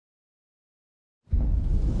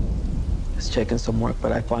It's taken some work,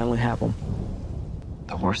 but I finally have them.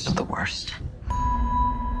 The worst of the worst.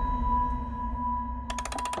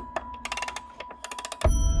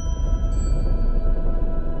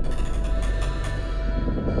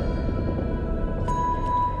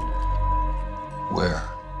 Where?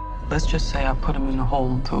 Let's just say I put him in a hole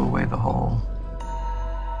and threw away the hole.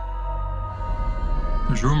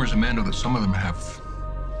 There's rumors, Amanda, that some of them have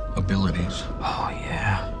abilities. Oh,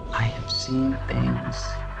 yeah. I have seen things.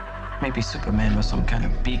 Maybe Superman was some kind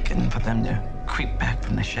of beacon for them to creep back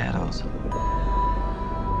from the shadows.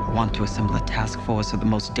 I want to assemble a task force of the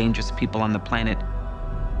most dangerous people on the planet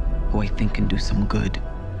who I think can do some good.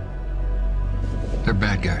 They're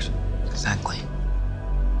bad guys. Exactly.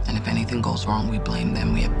 And if anything goes wrong, we blame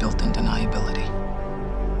them. We have built-in deniability.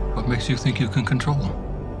 What makes you think you can control them?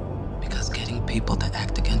 Because getting people to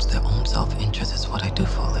act against their own self-interest is what I do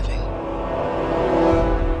for a living.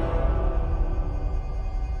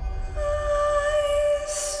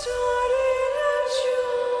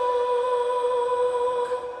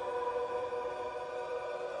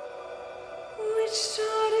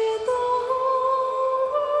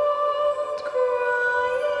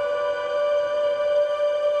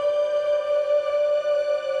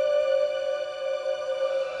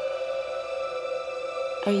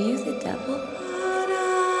 Are you the devil?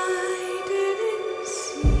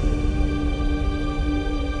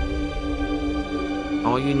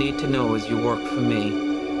 All you need to know is you work for me.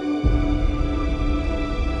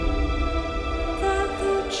 That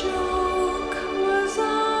the joke was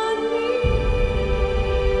on me.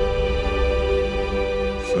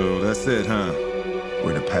 So that's it, huh?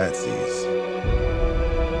 We're the patsies.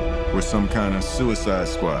 We're some kind of suicide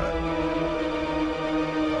squad.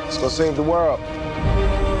 Let's go save the world.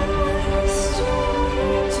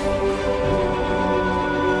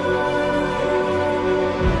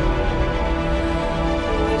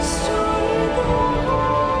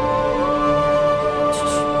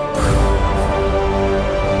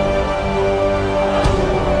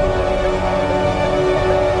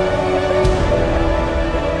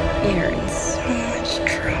 You're in so much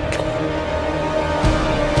trouble.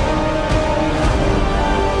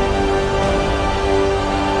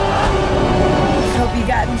 Hope you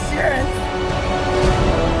got insurance.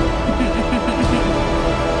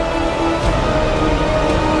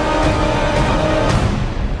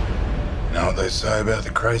 Know what they say about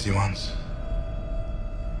the crazy ones?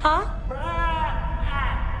 Huh?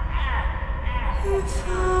 If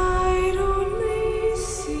I'd only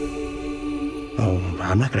see Oh,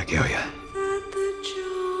 I'm not gonna kill you. that the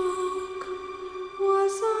joke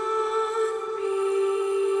was on me.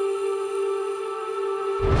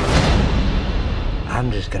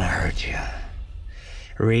 I'm just gonna hurt you.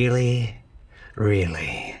 Really,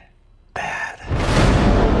 really